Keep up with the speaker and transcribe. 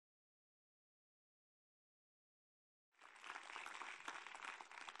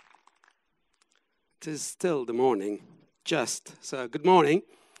it is still the morning, so good morning.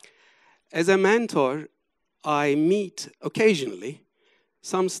 As a mentor, I meet occasionally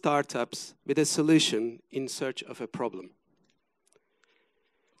some startups with a solution in search of a problem.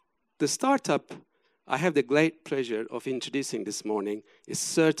 The startup I have the great pleasure of introducing this morning is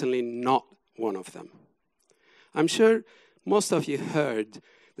certainly not one of them. I'm sure most of you heard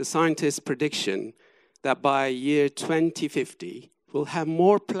the scientists' prediction that by year 2050, we'll have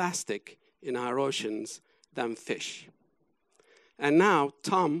more plastic in our oceans than fish. And now,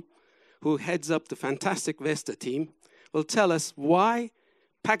 Tom, who heads up the fantastic Vesta team, will tell us why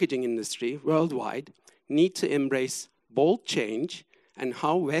packaging industry worldwide need to embrace bold change and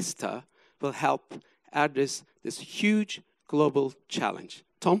how Vesta will help address this huge global challenge.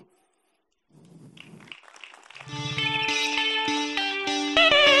 Tom?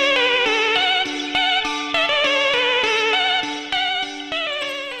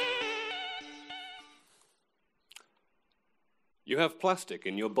 You have plastic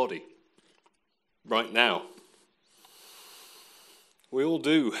in your body right now. We all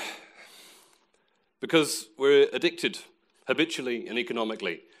do, because we're addicted habitually and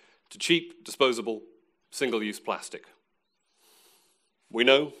economically to cheap, disposable, single-use plastic. We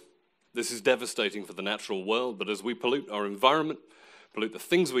know this is devastating for the natural world, but as we pollute our environment, pollute the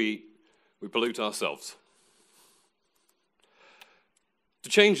things we eat, we pollute ourselves. To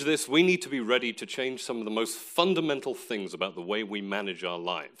change this, we need to be ready to change some of the most fundamental things about the way we manage our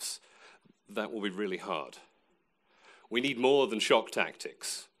lives. That will be really hard. We need more than shock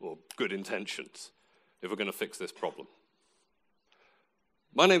tactics or good intentions if we're going to fix this problem.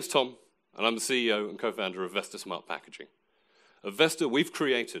 My name's Tom, and I'm the CEO and co-founder of Vesta Smart Packaging. At Vesta, we've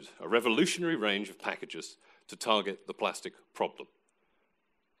created a revolutionary range of packages to target the plastic problem.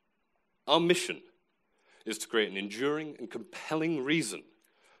 Our mission is to create an enduring and compelling reason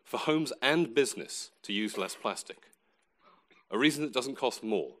for homes and business to use less plastic. A reason that doesn't cost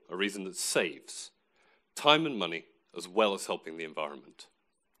more, a reason that saves time and money as well as helping the environment.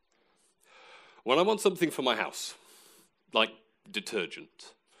 When I want something for my house, like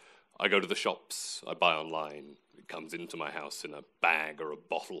detergent, I go to the shops, I buy online, it comes into my house in a bag or a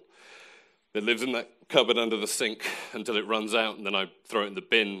bottle. It lives in that cupboard under the sink until it runs out, and then I throw it in the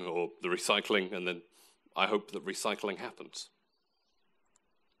bin or the recycling, and then I hope that recycling happens.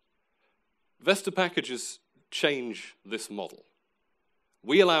 Vesta packages change this model.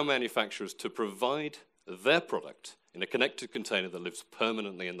 We allow manufacturers to provide their product in a connected container that lives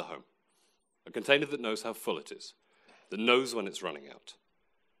permanently in the home. A container that knows how full it is, that knows when it's running out,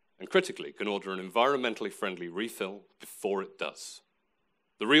 and critically can order an environmentally friendly refill before it does.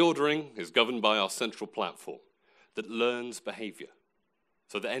 The reordering is governed by our central platform that learns behavior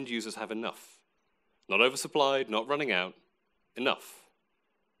so that end users have enough. Not oversupplied, not running out, enough.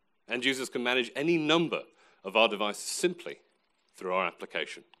 End users can manage any number of our devices simply through our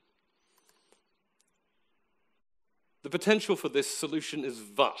application. The potential for this solution is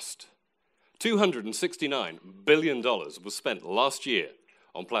vast. $269 billion was spent last year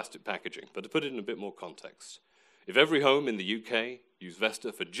on plastic packaging. But to put it in a bit more context, if every home in the UK used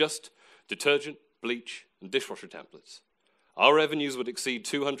Vesta for just detergent, bleach, and dishwasher templates, our revenues would exceed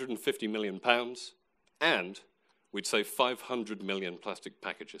 £250 million, and we'd save 500 million plastic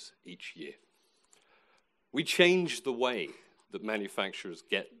packages each year. We change the way that manufacturers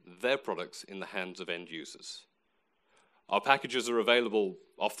get their products in the hands of end users. Our packages are available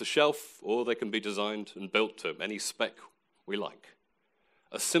off the shelf, or they can be designed and built to any spec we like.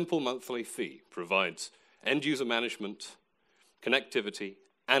 A simple monthly fee provides end user management, connectivity,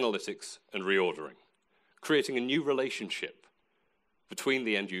 analytics, and reordering, creating a new relationship between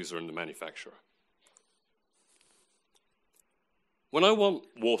the end user and the manufacturer. When I want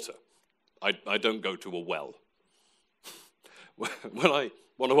water, I don't go to a well. When I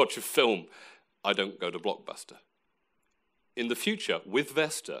want to watch a film, I don't go to Blockbuster. In the future, with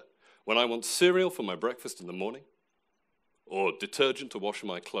Vesta, when I want cereal for my breakfast in the morning, or detergent to wash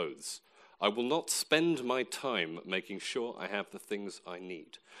my clothes, I will not spend my time making sure I have the things I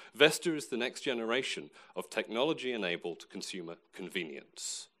need. Vesta is the next generation of technology-enabled consumer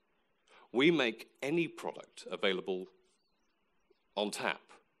convenience. We make any product available on tap,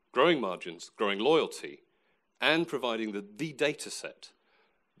 growing margins, growing loyalty, and providing the data set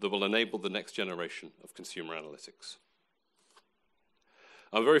that will enable the next generation of consumer analytics.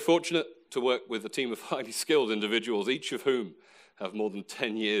 I'm very fortunate to work with a team of highly skilled individuals, each of whom have more than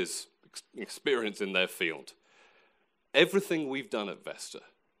 10 years experience in their field. Everything we've done at Vesta,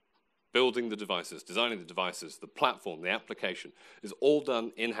 building the devices, designing the devices, the platform, the application, is all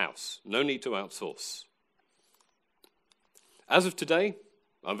done in-house. No need to outsource. As of today,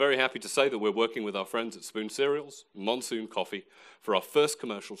 I'm very happy to say that we're working with our friends at Spoon Cereals, Monsoon Coffee, for our first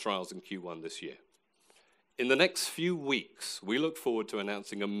commercial trials in Q1 this year. In the next few weeks, we look forward to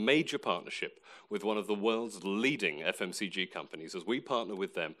announcing a major partnership with one of the world's leading FMCG companies as we partner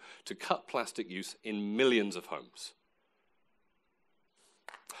with them to cut plastic use in millions of homes.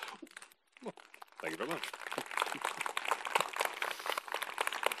 Thank you very much.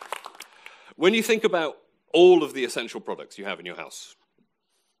 When you think about all of the essential products you have in your house,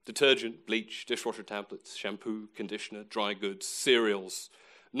 detergent, bleach, dishwasher tablets, shampoo, conditioner, dry goods, cereals,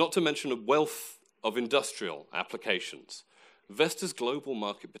 not to mention a wealth of industrial applications, Vesta's global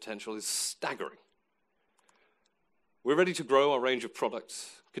market potential is staggering. We're ready to grow our range of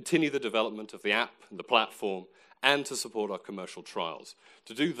products, continue the development of the app and the platform, and to support our commercial trials.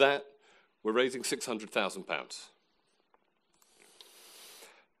 To do that, we're raising £600,000.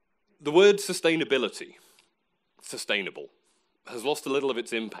 The word sustainability, sustainable, has lost a little of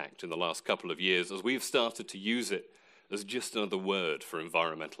its impact in the last couple of years as we've started to use it as just another word for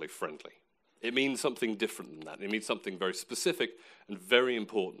environmentally friendly. It means something different than that. It means something very specific and very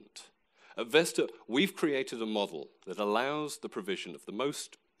important. At Vesta, we've created a model that allows the provision of the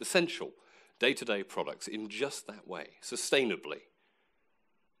most essential day-to-day products in just that way, sustainably,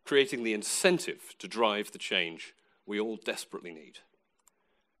 creating the incentive to drive the change we all desperately need.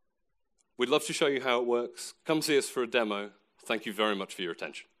 We'd love to show you how it works. Come see us for a demo. Thank you very much for your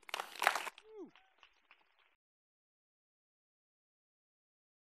attention.